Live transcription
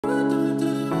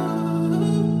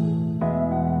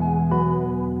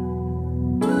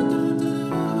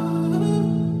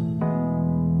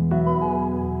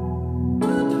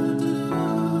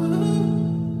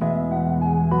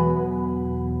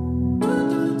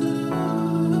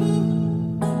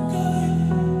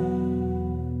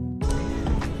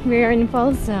We are in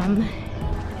Folsom.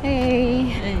 Hey.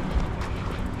 Hey.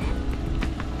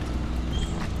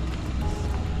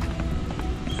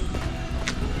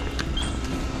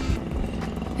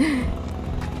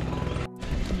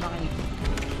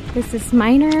 This is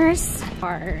Miners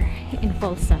Bar in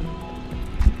Folsom.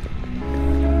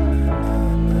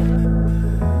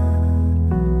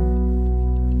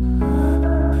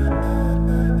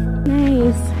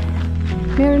 Nice.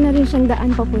 Meron na rin siyang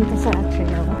daan papunta sa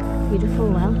trail.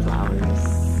 Beautiful wildflowers.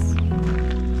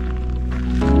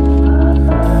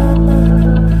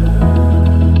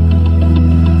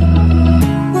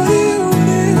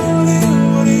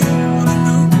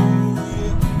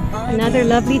 Another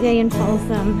lovely day in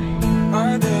Folsom.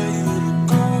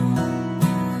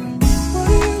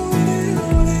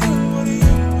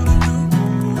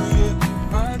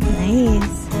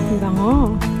 Nice. Ang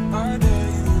bango.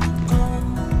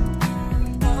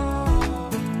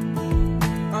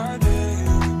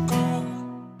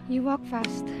 You walk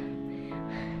fast.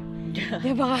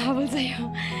 Di ba kahabol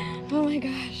sa'yo? Oh my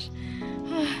gosh.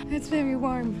 It's very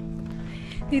warm.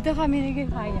 Dito kami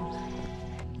nagkakaya.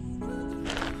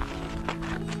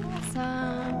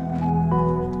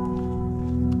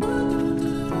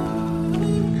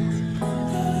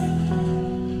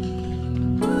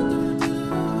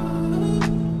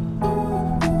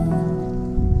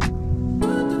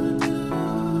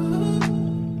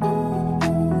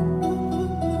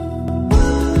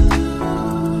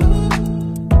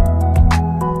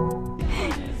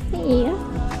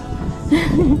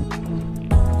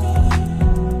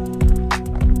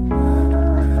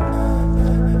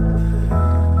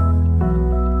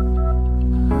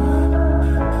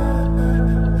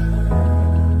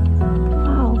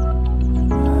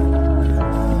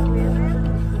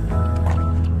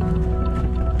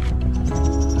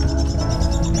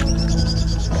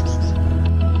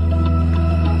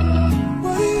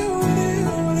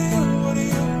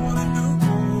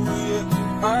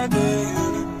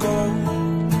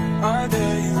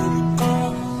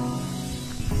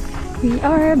 We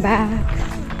are back.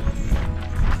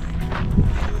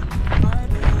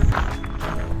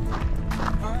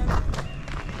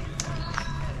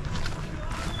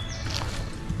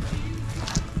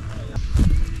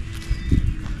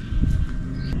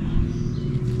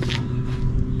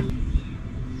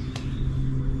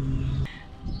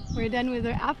 We're done with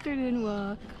our afternoon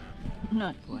walk.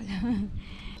 Not quite.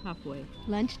 Halfway.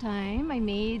 Lunchtime, I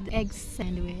made egg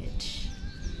sandwich.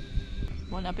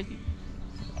 Bon appetit.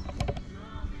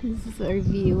 This is our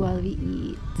view while we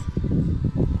eat.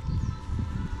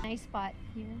 Nice spot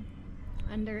here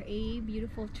under a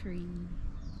beautiful tree.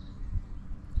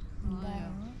 Oh, yeah.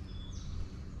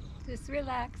 Just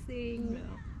relaxing.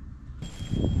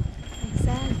 Yeah. Egg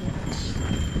sandwich.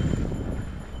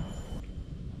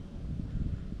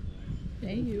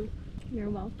 Thank you.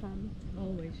 You're welcome.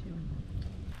 Always you.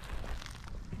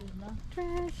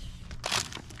 Trash.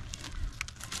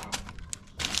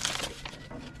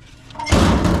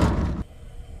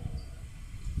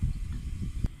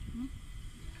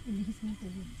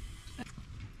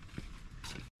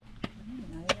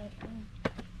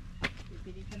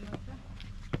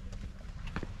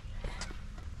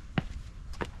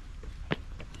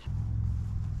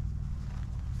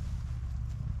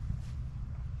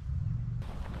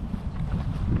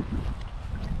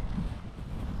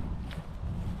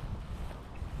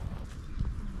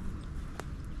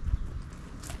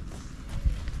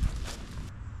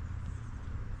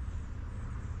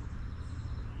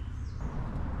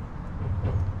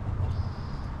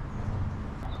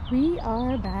 We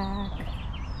are back.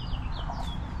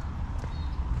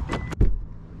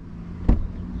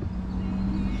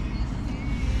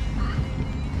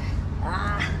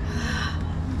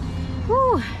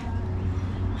 Whew.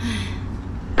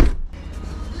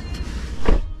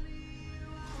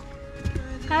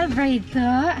 Alright,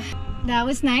 that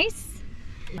was nice.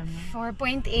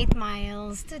 4.8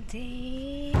 miles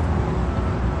today.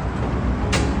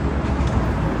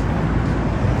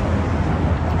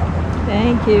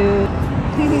 Thank you.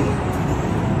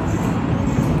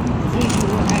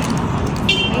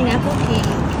 Pineapple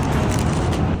cake.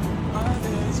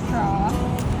 Straw.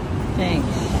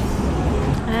 Thanks.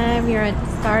 We're at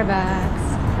Starbucks.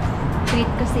 Treat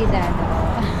ko si Dado.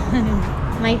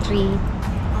 My treat.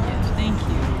 Yes, thank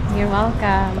you. You're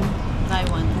welcome. Buy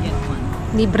one, get one.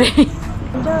 Libre.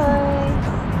 Enjoy.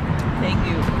 Thank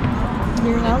you.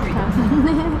 You're welcome.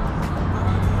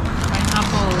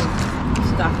 Pineapple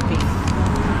stuffed cake.